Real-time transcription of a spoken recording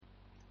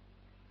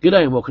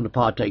G'day and welcome to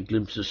Partake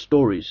Glimpses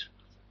Stories,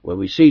 where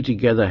we see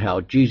together how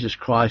Jesus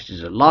Christ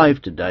is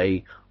alive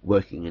today,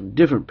 working in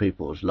different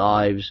people's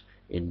lives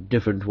in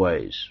different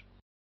ways.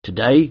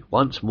 Today,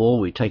 once more,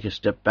 we take a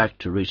step back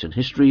to recent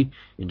history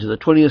into the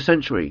 20th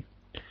century,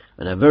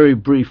 and a very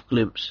brief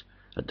glimpse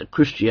at the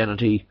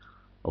Christianity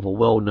of a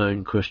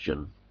well-known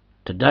Christian.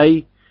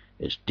 Today,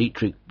 it's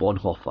Dietrich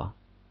Bonhoeffer.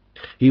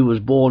 He was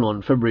born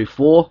on February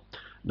 4,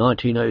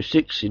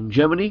 1906 in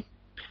Germany.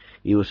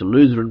 He was a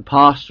Lutheran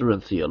pastor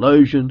and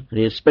theologian, and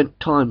he had spent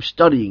time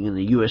studying in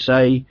the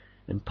USA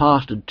and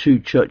pastored 2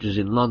 churches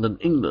in London,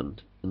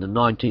 England in the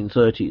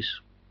 1930s.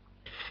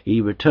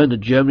 He returned to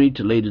Germany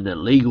to lead an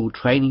illegal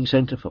training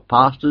centre for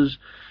pastors,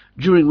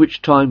 during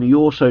which time he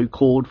also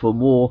called for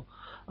more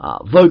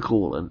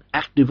vocal and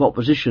active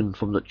opposition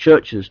from the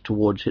churches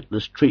towards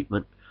Hitler's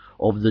treatment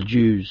of the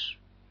Jews.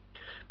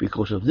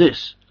 Because of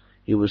this,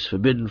 he was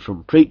forbidden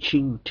from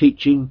preaching,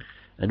 teaching,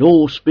 and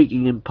all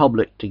speaking in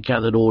public to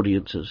gathered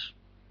audiences.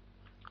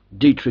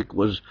 Dietrich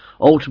was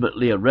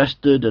ultimately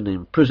arrested and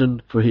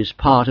imprisoned for his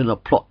part in a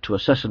plot to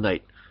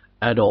assassinate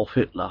Adolf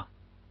Hitler.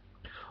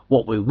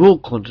 What we will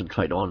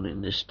concentrate on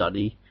in this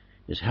study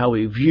is how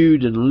he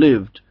viewed and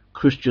lived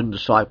Christian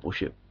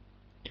discipleship.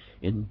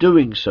 In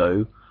doing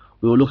so,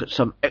 we will look at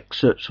some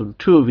excerpts from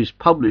 2 of his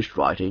published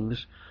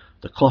writings,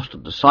 The Cost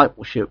of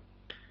Discipleship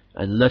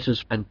and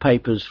Letters and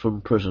Papers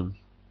from Prison.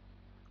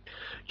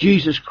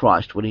 Jesus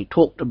Christ, when he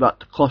talked about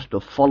the cost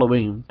of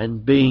following him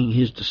and being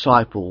his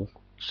disciple,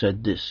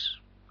 said this: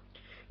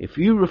 "If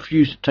you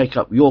refuse to take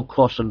up your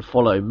cross and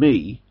follow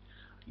me,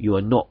 you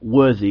are not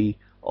worthy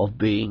of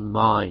being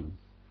mine."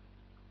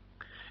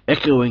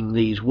 Echoing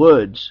these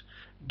words,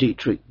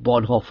 Dietrich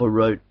Bonhoeffer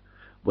wrote,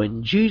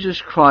 "When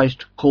Jesus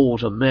Christ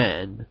calls a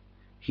man,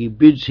 he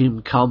bids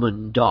him come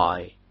and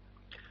die.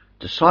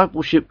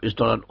 Discipleship is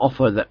not an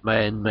offer that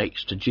man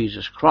makes to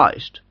Jesus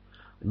Christ,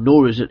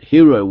 nor is it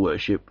hero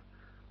worship,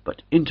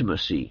 but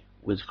intimacy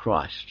with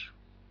Christ."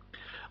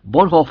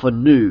 Bonhoeffer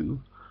knew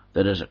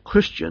that as a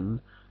Christian,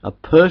 a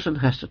person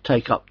has to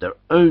take up their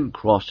own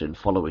cross in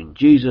following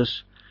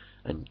Jesus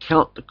and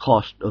count the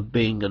cost of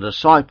being a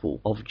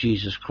disciple of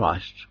Jesus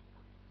Christ.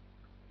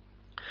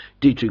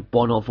 Dietrich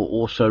Bonhoeffer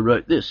also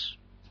wrote this: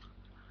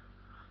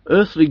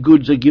 "Earthly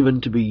goods are given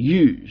to be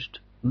used,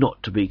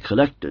 not to be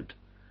collected.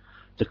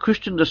 The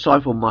Christian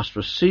disciple must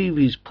receive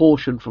his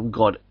portion from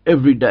God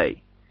every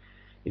day.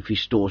 If he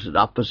stores it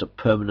up as a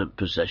permanent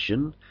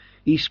possession,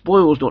 he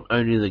spoils not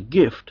only the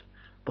gift,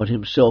 but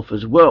himself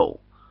as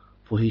well,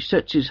 for he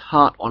sets his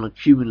heart on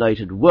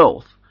accumulated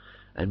wealth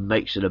and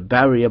makes it a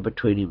barrier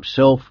between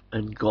himself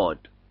and God.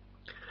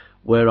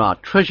 Where our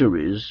treasure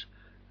is,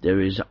 there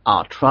is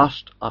our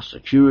trust, our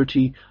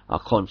security, our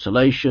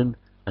consolation,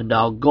 and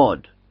our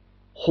God.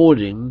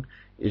 Hoarding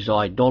is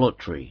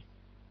idolatry."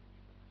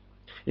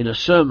 In a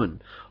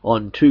sermon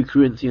on 2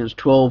 Corinthians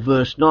 12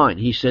 verse 9,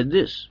 he said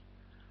this: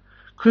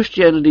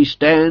 "Christianity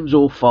stands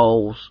or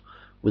falls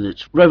with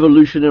its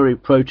revolutionary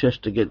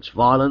protest against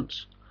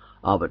violence,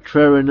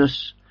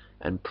 arbitrariness,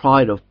 and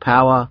pride of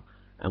power,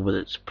 and with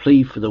its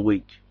plea for the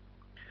weak.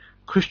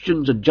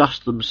 Christians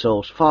adjust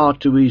themselves far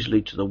too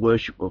easily to the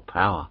worship of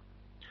power.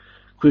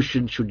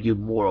 Christians should give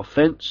more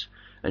offence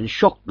and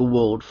shock the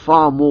world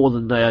far more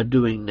than they are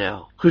doing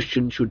now.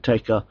 Christians should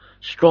take a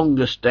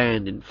stronger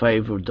stand in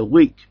favour of the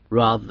weak,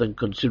 rather than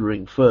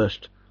considering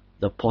first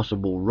the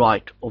possible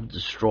right of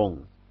the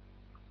strong."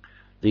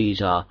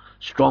 These are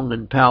strong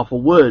and powerful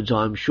words,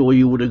 I am sure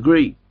you would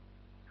agree.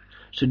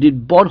 So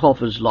did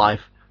Bonhoeffer's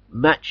life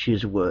match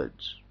his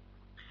words?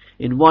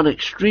 In one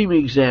extreme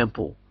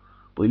example,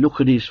 we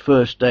look at his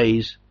first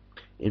days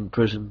in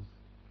prison.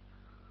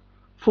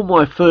 "For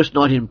my first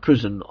night in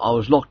prison, I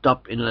was locked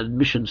up in an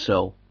admission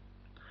cell.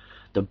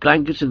 The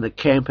blankets in the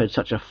camp had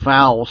such a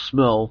foul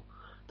smell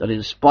that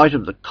in spite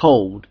of the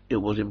cold, it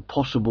was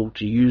impossible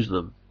to use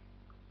them.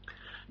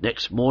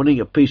 Next morning,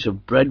 a piece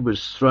of bread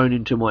was thrown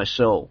into my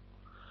cell.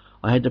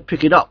 I had to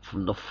pick it up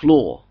from the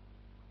floor.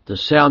 The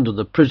sound of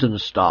the prison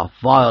staff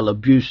vile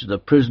abuse of the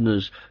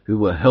prisoners who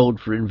were held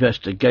for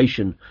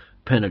investigation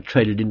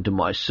penetrated into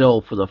my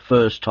cell for the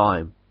first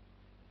time.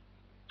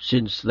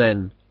 Since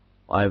then,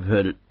 I have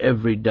heard it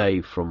every day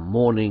from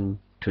morning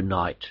to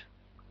night.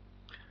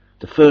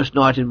 The first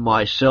night in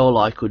my cell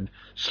I could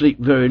sleep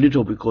very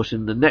little, because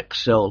in the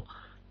next cell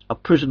a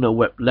prisoner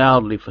wept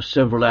loudly for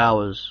several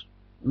hours.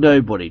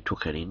 Nobody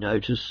took any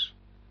notice.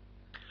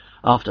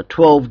 After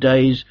 12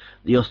 days,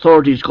 the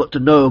authorities got to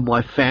know of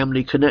my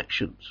family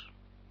connections.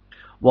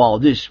 While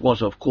this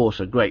was, of course,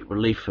 a great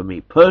relief for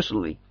me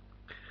personally,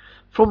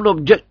 from an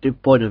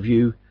objective point of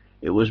view,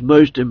 it was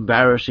most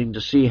embarrassing to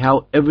see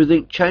how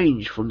everything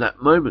changed from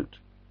that moment.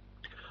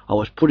 I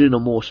was put in a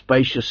more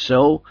spacious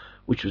cell,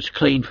 which was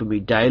cleaned for me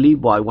daily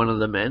by one of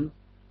the men.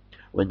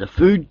 When the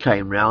food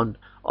came round,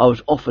 I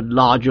was offered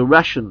larger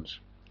rations,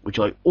 which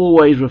I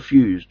always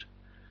refused,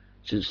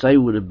 since they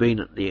would have been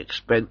at the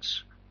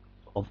expense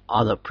of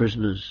other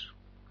prisoners.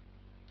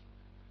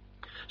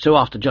 So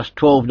after just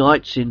 12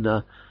 nights in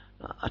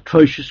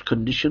atrocious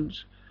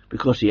conditions,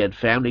 because he had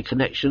family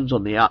connections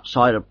on the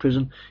outside of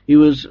prison, he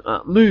was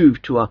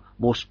moved to a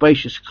more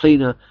spacious,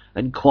 cleaner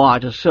and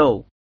quieter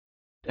cell.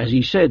 As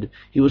he said,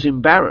 he was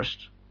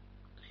embarrassed.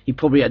 He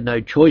probably had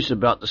no choice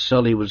about the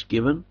cell he was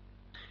given.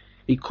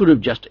 He could have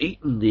just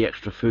eaten the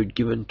extra food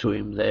given to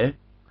him there,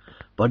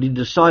 but he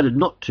decided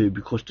not to,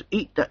 because to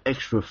eat that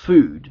extra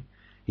food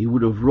he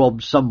would have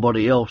robbed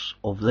somebody else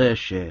of their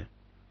share.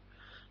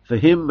 For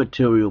him,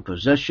 material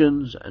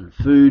possessions and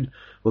food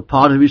were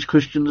part of his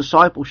Christian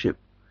discipleship,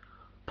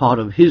 part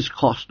of his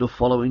cost of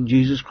following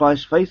Jesus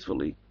Christ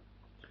faithfully,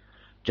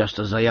 just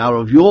as they are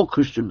of your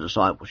Christian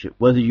discipleship,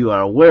 whether you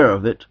are aware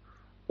of it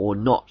or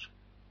not.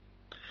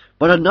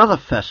 But another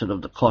facet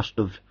of the cost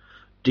of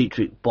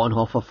Dietrich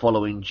Bonhoeffer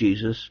following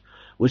Jesus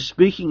was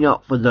speaking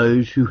up for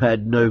those who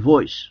had no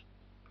voice.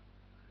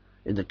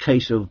 In the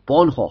case of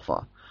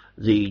Bonhoeffer,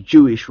 the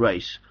Jewish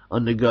race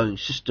undergoing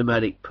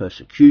systematic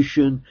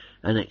persecution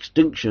and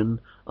extinction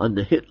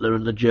under Hitler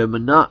and the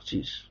German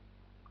Nazis,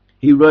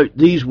 he wrote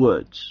these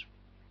words: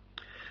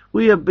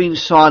 "We have been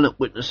silent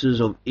witnesses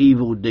of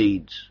evil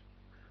deeds.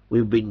 We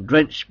have been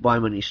drenched by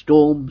many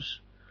storms.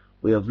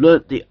 We have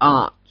learnt the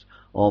art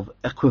of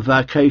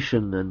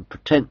equivocation and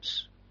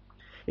pretense.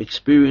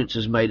 Experience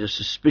has made us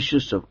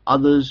suspicious of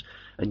others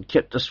and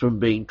kept us from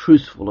being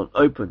truthful and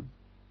open.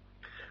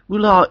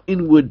 Will our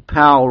inward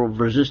power of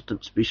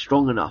resistance be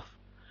strong enough,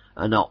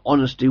 and our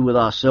honesty with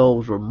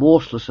ourselves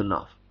remorseless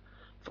enough,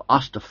 for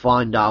us to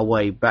find our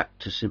way back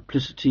to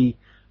simplicity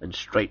and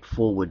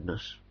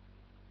straightforwardness?"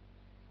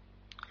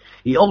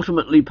 He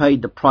ultimately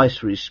paid the price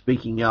for his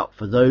speaking out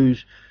for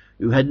those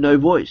who had no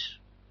voice.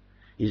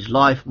 His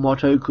life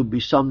motto could be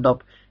summed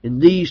up in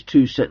these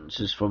two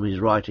sentences from his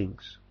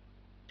writings: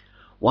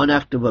 "One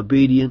act of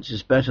obedience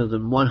is better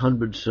than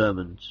 100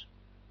 sermons,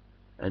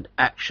 and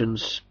action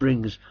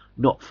springs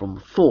not from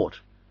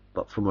thought,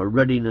 but from a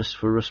readiness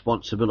for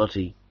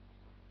responsibility."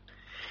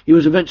 He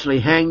was eventually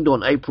hanged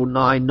on April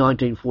 9,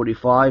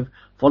 1945,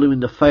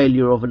 following the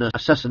failure of an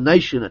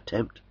assassination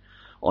attempt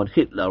on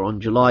Hitler on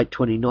July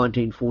 20,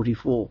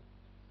 1944.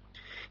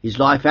 His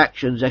life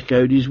actions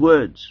echoed his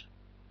words.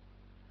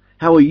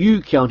 How are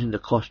you counting the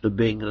cost of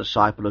being a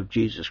disciple of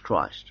Jesus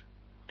Christ?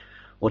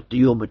 What do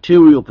your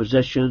material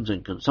possessions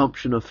and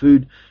consumption of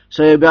food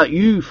say about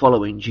you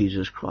following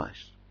Jesus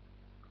Christ?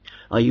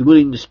 Are you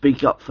willing to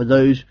speak up for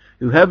those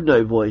who have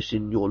no voice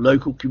in your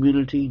local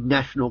community,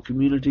 national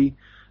community,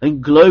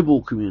 and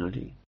global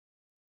community?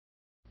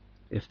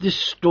 If this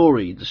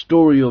story, the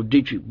story of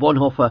Dietrich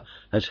Bonhoeffer,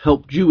 has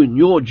helped you in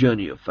your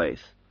journey of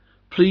faith,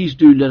 please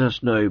do let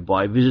us know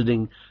by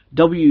visiting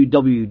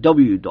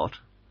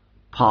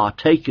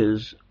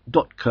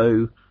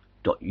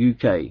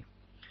www.partakers.co.uk.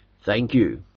 Thank you.